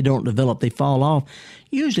and then they don't develop, they fall off,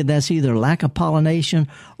 usually that's either lack of pollination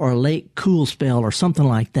or a late cool spell or something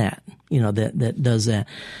like that, that does that.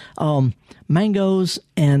 Mangoes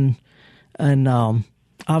and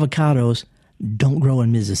avocados don't grow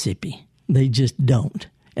in Mississippi. They just don't.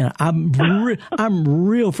 And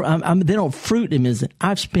they don't fruit them.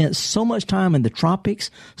 I've spent so much time in the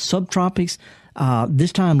tropics, subtropics.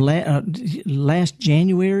 This time last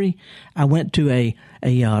January, I went to a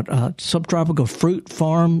subtropical fruit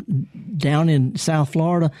farm down in South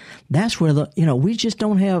Florida. That's where we just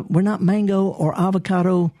don't have. We're not mango or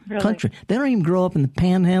avocado country. They don't even grow up in the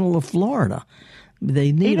panhandle of Florida.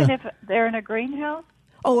 They need even if they're in a greenhouse.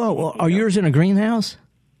 Are yours in a greenhouse?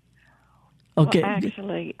 Okay. Well,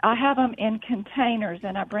 actually, I have them in containers,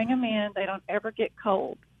 and I bring them in. They don't ever get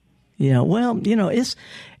cold. Yeah, well, it's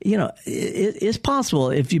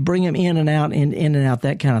possible if you bring them in and out,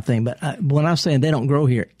 that kind of thing. But when I'm saying they don't grow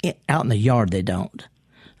here, out in the yard, they don't.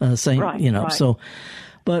 Right. So,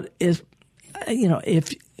 but if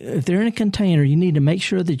they're in a container, you need to make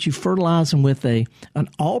sure that you fertilize them with an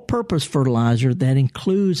all-purpose fertilizer that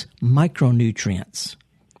includes micronutrients.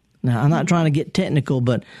 Now, I'm not trying to get technical,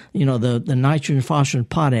 but, the nitrogen, phosphorus, and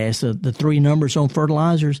potash, the three numbers on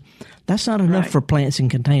fertilizers, that's not enough for plants in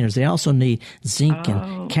containers. They also need zinc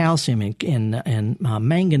and calcium and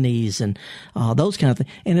manganese and those kind of things.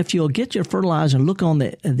 And if you'll get your fertilizer and look on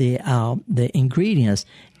the ingredients,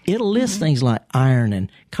 it'll list things like iron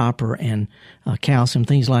and copper and calcium,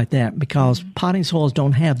 things like that, because potting soils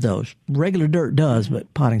don't have those. Regular dirt does,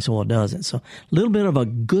 but potting soil doesn't. So a little bit of a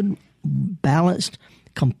good, balanced,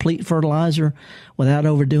 complete fertilizer without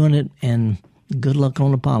overdoing it, and good luck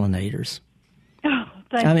on the pollinators.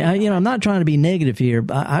 I'm not trying to be negative here,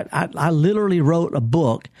 but I literally wrote a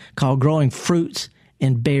book called Growing Fruits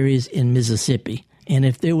and Berries in Mississippi. And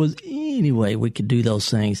if there was any way we could do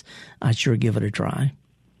those things, I'd sure give it a try.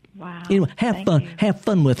 Wow. Anyway, have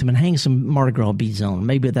fun with them and hang some Mardi Gras beads on them.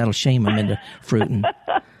 Maybe that'll shame them into fruiting.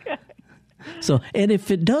 So, and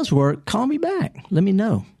if it does work, call me back. Let me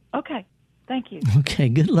know. Okay. Thank you. Okay,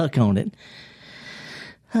 good luck on it.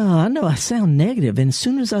 I know I sound negative, and as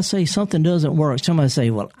soon as I say something doesn't work, somebody say,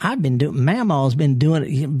 well, Mama's been doing it.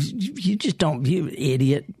 You just don't, you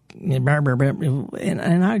idiot.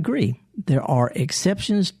 And I agree. There are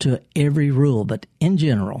exceptions to every rule, but in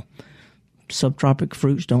general, subtropic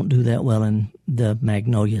fruits don't do that well in the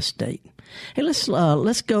Magnolia State. Hey, let's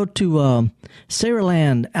go to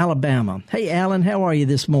Saraland, Alabama. Hey, Alan, how are you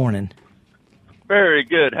this morning? Very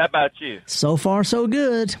good. How about you? So far, so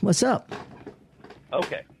good. What's up?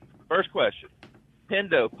 Okay. First question.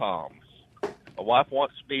 Pindo palms. My wife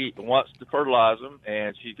wants to fertilize them,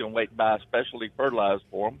 and she's going to wait and buy a specialty fertilizer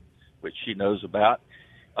for them, which she knows about.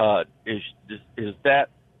 Is that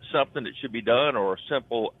something that should be done, or a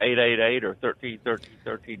simple 888 or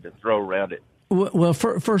 13-13-13 to throw around it? Well,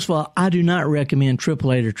 first of all, I do not recommend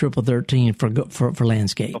 888 or 13 for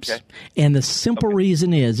landscapes. Okay. And the simple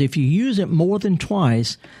reason is, if you use it more than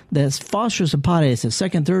twice, that's phosphorus and potash, the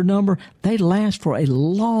second, third number, they last for a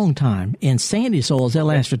long time. In sandy soils, they'll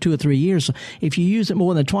last for 2 or 3 years. So if you use it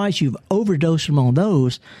more than twice, you've overdosed them on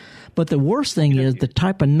those. But the worst thing is the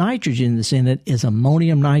type of nitrogen that's in it is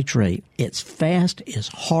ammonium nitrate. It's fast, it's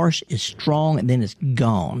harsh, it's strong, and then it's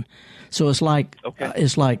gone. So it's like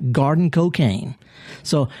garden cocaine.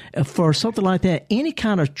 So for something like that, any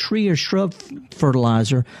kind of tree or shrub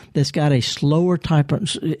fertilizer that's got a slower type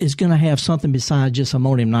of is going to have something besides just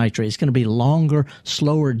ammonium nitrate. It's going to be longer,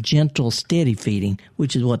 slower, gentle, steady feeding,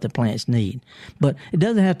 which is what the plants need. But it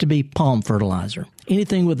doesn't have to be palm fertilizer.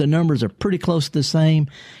 Anything with the numbers are pretty close to the same,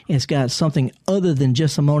 and it's got something other than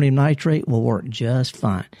just ammonium nitrate will work just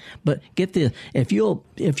fine. But get this, if you'll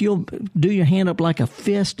do your hand up like a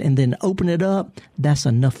fist and then open it up, that's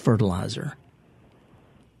enough fertilizer.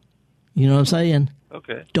 You know what I'm saying?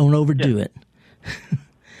 Okay. Don't overdo it.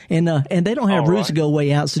 And they don't have roots that go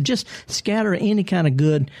way out, so just scatter any kind of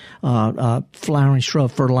good flowering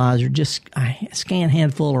shrub fertilizer. Just a scant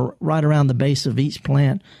handful right around the base of each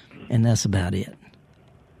plant, and that's about it.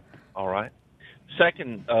 All right.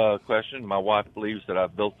 Second question, my wife believes that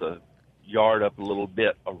I've built the yard up a little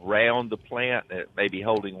bit around the plant, and it may be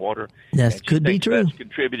holding water. That could be true. That's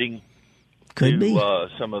contributing to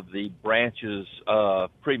some of the branches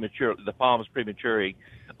the palms prematurely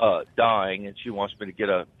dying, and she wants me to get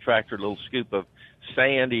a tractor, little scoop of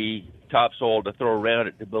sandy topsoil to throw around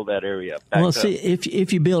it to build that area up. Well, see,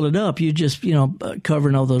 if you build it up, you just,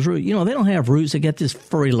 covering all those roots. They don't have roots. They got this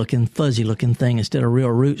furry-looking, fuzzy-looking thing instead of real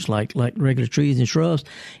roots like regular trees and shrubs.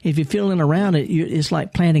 If you're filling around it, it's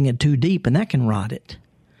like planting it too deep, and that can rot it.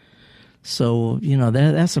 So,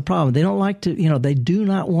 that's the problem. They don't like to, they do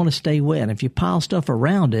not want to stay wet. And if you pile stuff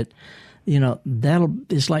around it,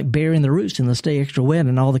 it's like burying the roots, and they'll stay extra wet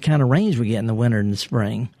and all the kind of rains we get in the winter and the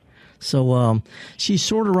spring. So she's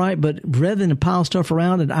sort of right, but rather than pile stuff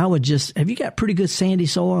around it, I would just – have you got pretty good sandy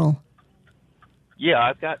soil? Yeah,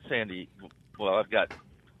 I've got sandy – well, I've got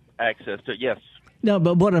access to it. Yes. No,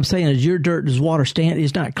 but what I'm saying is your dirt is water stand.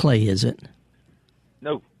 It's not clay, is it?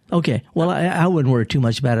 No. Okay. Well, I wouldn't worry too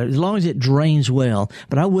much about it as long as it drains well.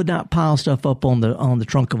 But I would not pile stuff up on the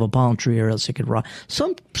trunk of a palm tree, or else it could rot.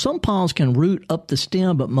 Some palms can root up the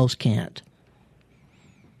stem, but most can't.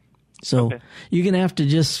 So you're gonna have to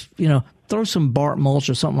just throw some bark mulch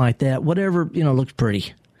or something like that. Whatever looks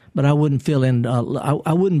pretty. But I wouldn't fill in.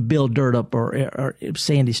 I wouldn't build dirt up or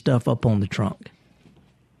sandy stuff up on the trunk.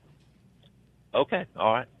 Okay.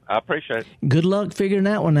 All right. I appreciate it. Good luck figuring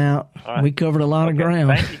that one out. Right. We covered a lot of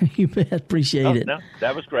ground. Thank You bet. Appreciate it. No,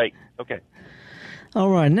 that was great. Okay. All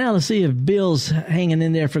right. Now let's see if Bill's hanging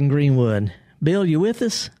in there from Greenwood. Bill, you with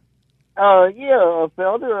us? Yeah,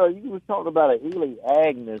 Felder, you were talking about an Ely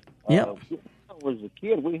Agnes. Yep. When I was a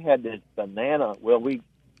kid, we had this banana. Well, it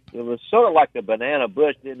was sort of like a banana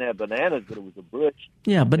bush. Didn't have bananas, but it was a bush.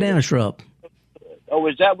 Yeah, banana shrub. Oh,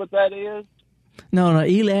 is that what that is? No,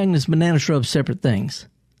 Ely Agnes, banana shrub, separate things.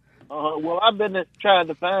 Well, I've been trying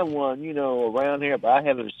to find one, around here, but I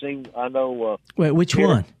haven't seen. I know. Wait, which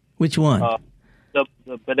one? Which one? The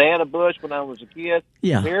banana bush when I was a kid.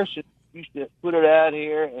 Yeah. Pearson used to put it out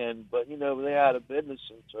here, but they're out of business,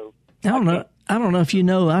 and so. I don't know if you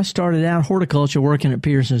know. I started out horticulture working at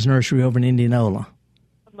Pearson's Nursery over in Indianola.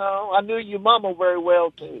 No, I knew your mama very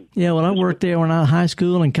well, too. Yeah, well, I worked there when I was in high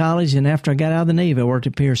school and college, and after I got out of the Navy, I worked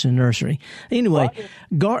at Pearson Nursery. Anyway,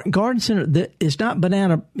 garden center, it's not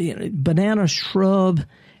banana shrub.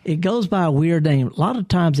 It goes by a weird name. A lot of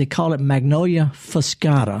times they call it Magnolia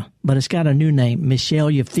fuscata, but it's got a new name,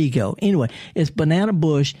 Michelia figo. Anyway, it's banana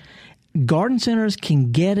bush. Garden centers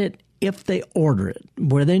can get it if they order it,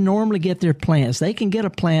 where they normally get their plants. They can get a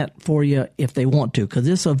plant for you if they want to, because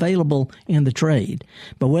it's available in the trade.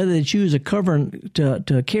 But whether they choose a cover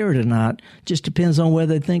to carry it or not just depends on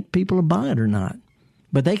whether they think people will buy it or not.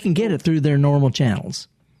 But they can get it through their normal channels.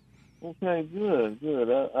 Okay, good.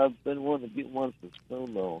 I've been wanting to get one for so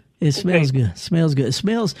long. It smells good. It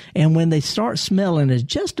smells, and when they start smelling, it's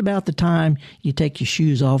just about the time you take your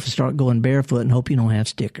shoes off and start going barefoot and hope you don't have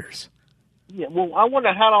stickers. Yeah, well, I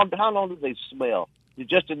wonder how long do they smell?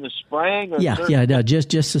 Just in the spring? Or just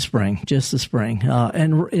the spring.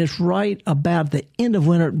 And it's right about the end of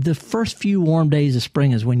winter. The first few warm days of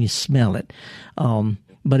spring is when you smell it.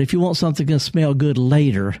 But if you want something to smell good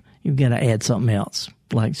later, you've got to add something else,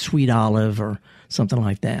 like sweet olive or something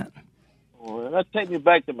like that. Well, that takes me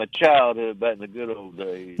back to my childhood, back in the good old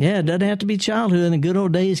days. Yeah, it doesn't have to be childhood, and the good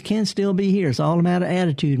old days can still be here. It's all a matter of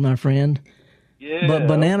attitude, my friend. Yeah. But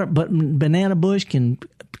banana bush can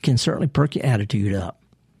certainly perk your attitude up.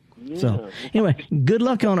 Yeah. So anyway, good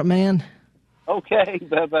luck on it, man. Okay,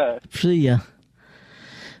 bye-bye. See ya.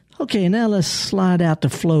 Okay, now let's slide out to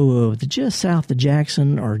Flow, just south of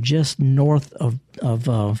Jackson or just north of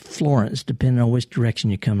Florence, depending on which direction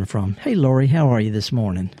you're coming from. Hey, Lori, how are you this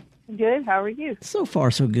morning? Good. How are you? So far,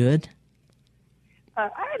 so good. I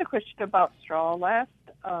had a question about straw. Last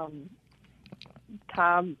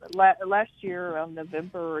year, around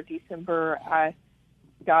November or December, I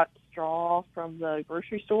got straw from the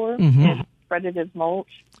grocery store and spread it as mulch.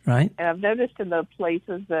 Right. And I've noticed in the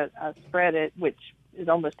places that I spread it, which is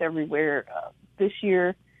almost everywhere this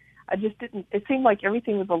year, I just didn't. It seemed like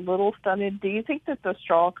everything was a little stunted. Do you think that the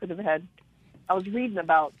straw could have had? I was reading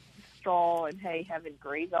about straw and hay having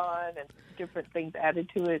grays on and different things added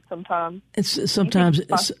to it sometimes. Sometimes it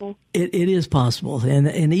is possible,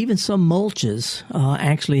 and even some mulches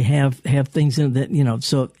actually have things in that,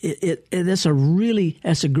 so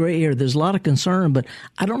that's a gray area. There's a lot of concern, but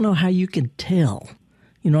I don't know how you can tell.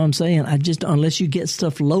 You know what I'm saying? Unless you get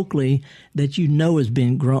stuff locally that has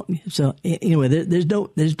been grown. So anyway,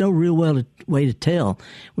 there's no real way to tell.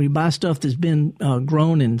 When you buy stuff that's been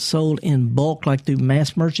grown and sold in bulk, like through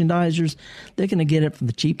mass merchandisers, they're going to get it from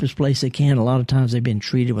the cheapest place they can. A lot of times they've been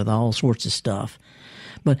treated with all sorts of stuff.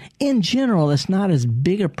 But in general, it's not as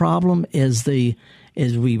big a problem as we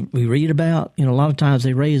read about. A lot of times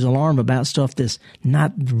they raise alarm about stuff that's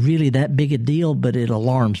not really that big a deal, but it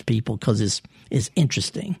alarms people because it's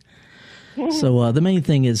interesting. So the main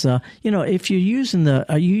thing is, if you're using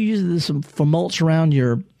are you using this for mulch around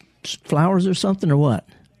your flowers or something, or what?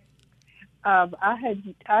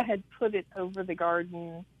 I had put it over the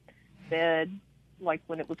garden bed, like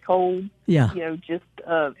when it was cold. Yeah.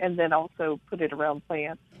 And then also put it around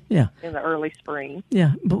plants. Yeah. In the early spring.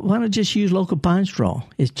 Yeah, but why not just use local pine straw?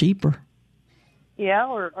 It's cheaper. Yeah,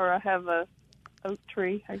 or I have a oak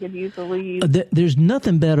tree. I could use the leaves. There's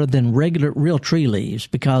nothing better than real tree leaves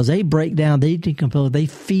because they break down, they decompose, they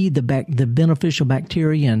feed the beneficial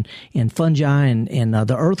bacteria and fungi and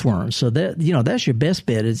the earthworms. So that's your best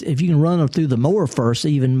bet. Is if you can run them through the mower first,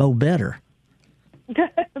 even mow better.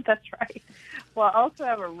 That's right. Well, I also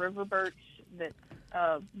have a river birch that's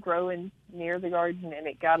growing near the garden, and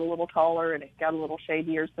it got a little taller and it got a little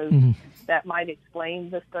shadier, so that might explain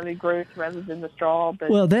the stunted growth rather than the straw. But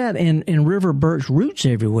well, that and river birch roots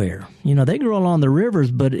everywhere. You know, they grow along the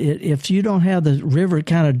rivers, but if you don't have the river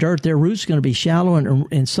kind of dirt, their roots are going to be shallow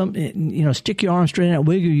and some, you know, stick your arm straight out,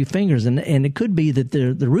 wiggle your fingers, and it could be that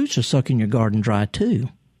the roots are sucking your garden dry too.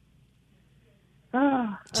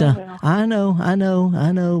 Well. I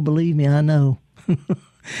know. Believe me, I know.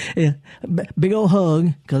 Yeah, big old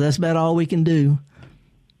hug, because that's about all we can do.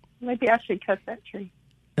 Maybe I should cut that tree.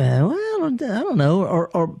 Well, I don't know,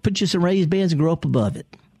 or put you some raised beds and grow up above it.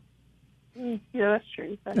 Yeah, that's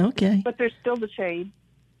true. Okay, but there's still the shade.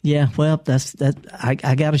 Yeah, well, that's that.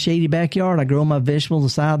 I got a shady backyard. I grow my vegetables on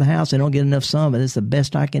the side of the house. I don't get enough sun, but it's the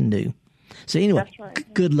best I can do. So anyway, that's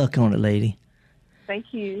right. Good luck on it, lady.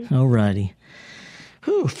 Thank you. All righty.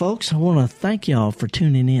 Whew, folks, I want to thank y'all for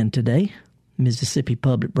tuning in today. Mississippi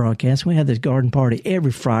Public Broadcast. We have this garden party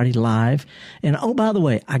every Friday live. And oh, by the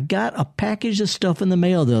way, I got a package of stuff in the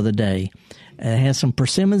mail the other day. It has some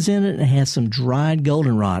persimmons in it and it has some dried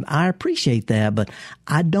goldenrod. I appreciate that, but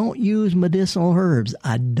I don't use medicinal herbs.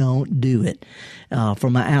 I don't do it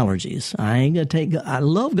for my allergies. I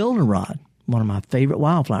love goldenrod, one of my favorite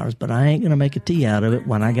wildflowers, but I ain't going to make a tea out of it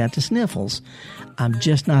when I got the sniffles. I'm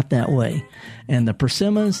just not that way. And the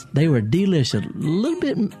persimmons, they were delicious. A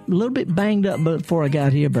little bit banged up before I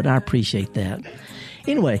got here, but I appreciate that.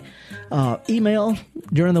 Anyway, email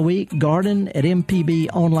during the week,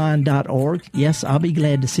 garden@mpbonline.org. Yes, I'll be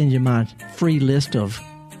glad to send you my free list of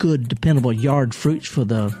good, dependable yard fruits for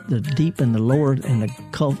the deep and the lower and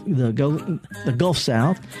the Gulf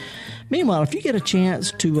South. Meanwhile, if you get a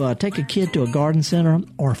chance to take a kid to a garden center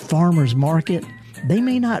or farmer's market, they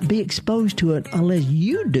may not be exposed to it unless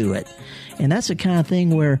you do it. And that's the kind of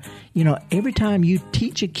thing where, you know, every time you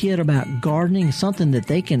teach a kid about gardening, something that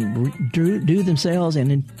they can do themselves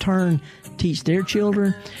and in turn teach their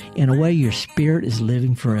children, in a way your spirit is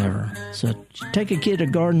living forever. So take a kid to a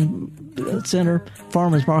garden center,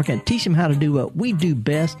 farmer's market, and teach them how to do what we do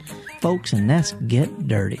best, folks, and that's get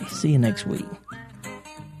dirty. See you next week.